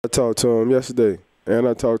talked to him yesterday, and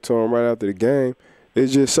I talked to him right after the game. It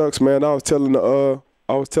just sucks, man. I was telling the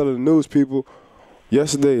news people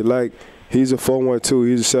yesterday, like, he's a 412,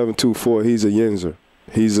 he's a 724, he's a Yinzer.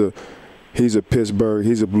 He's a Pittsburgh,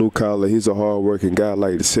 he's a blue collar, he's a hard working guy.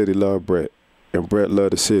 Like, the city love Brett, and Brett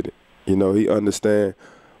love the city. You know, he understand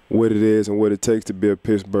what it is and what it takes to be a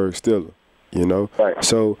Pittsburgh Steeler. You know, Right.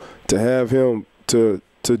 So to have him to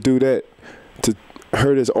do that, to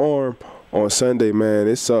hurt his arm on Sunday, man,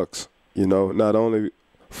 it sucks. You know, not only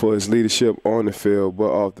for his leadership on the field but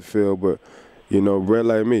off the field, but you know, Brett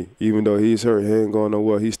like me, even though he's hurt, he ain't going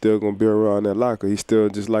nowhere. He's still gonna be around that locker. He still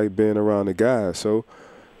just like being around the guys. So,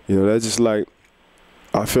 you know, that's just like,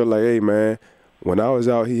 I feel like, hey man, when I was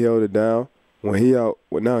out, he held it down. When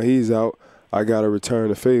now he's out, I gotta return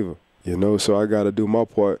the favor. You know, so I gotta do my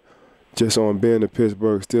part just on being a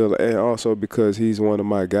Pittsburgh Steeler, and also because he's one of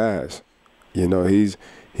my guys. You know, he's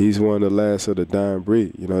one of the last of the dying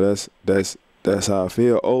breed. You know, that's how I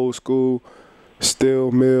feel. Old school,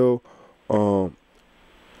 steel mill.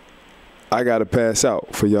 I gotta pass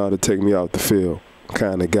out for y'all to take me out the field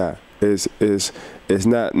kind of guy. It's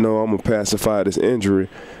not, no, I'm gonna pacify this injury,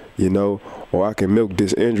 you know, or I can milk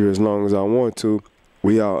this injury as long as I want to.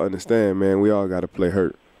 We all understand, man. We all gotta play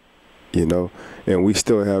hurt, you know, and we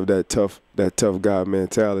still have that tough guy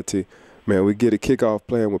mentality. Man, we get a kickoff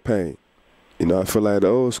playing with pain. You know, I feel like the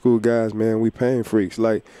old school guys, man, we pain freaks.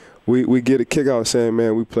 Like, we get a kickoff saying,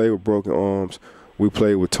 man, we play with broken arms, we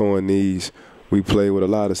play with torn knees, we play with a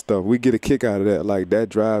lot of stuff. We get a kick out of that. Like, that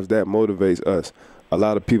drives, that motivates us. A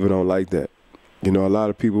lot of people don't like that. You know, a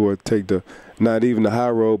lot of people will take not even the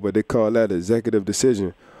high road, but they call that executive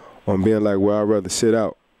decision on being like, well, I'd rather sit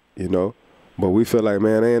out, you know. But we feel like,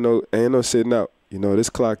 man, ain't no sitting out. You know,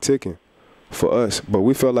 this clock ticking for us. But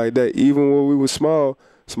we felt like that even when we were small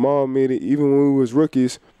meaning even when we was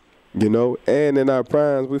rookies, you know, and in our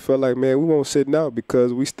primes, we felt like, man, we won't sitting out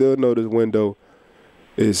because we still know this window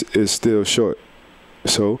is still short.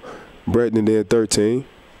 So Brett did 13.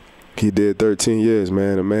 He did 13 years,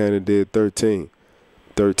 man. A man that did 13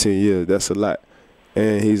 years, that's a lot.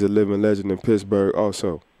 And he's a living legend in Pittsburgh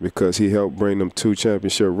also because he helped bring them 2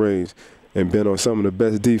 championship rings and been on some of the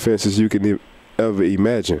best defenses you can ever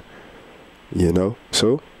imagine, you know.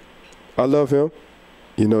 So I love him.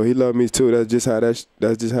 You know, he loved me too. That's just how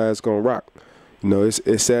it's gonna rock. You know,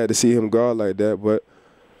 it's sad to see him guard like that, but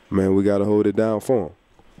man, we gotta hold it down for him.